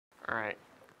right,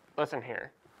 listen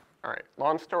here. All right,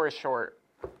 long story short,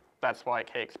 that's why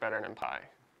cake's better than pie.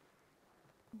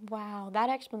 Wow, that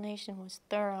explanation was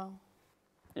thorough.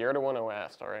 You're the one who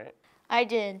asked, all right? I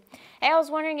did. Hey, I was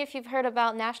wondering if you've heard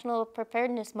about National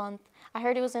Preparedness Month. I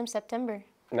heard it was in September.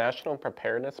 National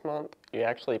Preparedness Month? You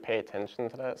actually pay attention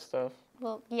to that stuff?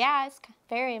 Well, yeah, it's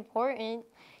very important.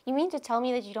 You mean to tell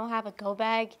me that you don't have a go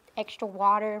bag, extra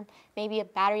water, maybe a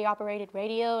battery-operated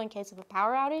radio in case of a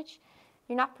power outage?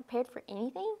 You're not prepared for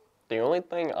anything? The only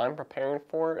thing I'm preparing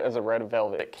for is a red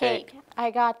velvet cake. I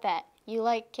got that. You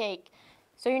like cake.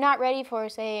 So you're not ready for,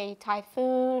 say, a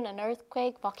typhoon, an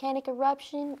earthquake, volcanic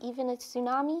eruption, even a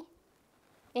tsunami?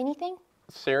 Anything?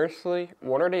 Seriously?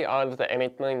 What are the odds that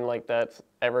anything like that's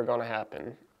ever gonna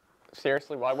happen?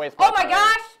 Seriously, why waste my time? Oh my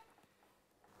gosh!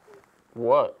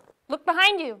 What? Look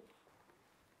behind you.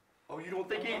 Oh, you don't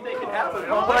think anything can happen?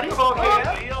 Nobody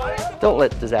can. Don't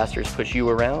let disasters push you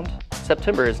around.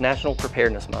 September is National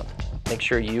Preparedness Month. Make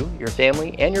sure you, your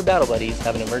family, and your battle buddies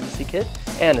have an emergency kit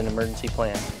and an emergency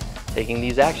plan. Taking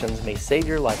these actions may save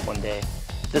your life one day.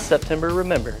 This September,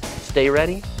 remember, stay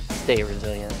ready, stay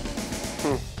resilient.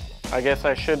 I guess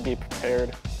I should be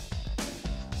prepared.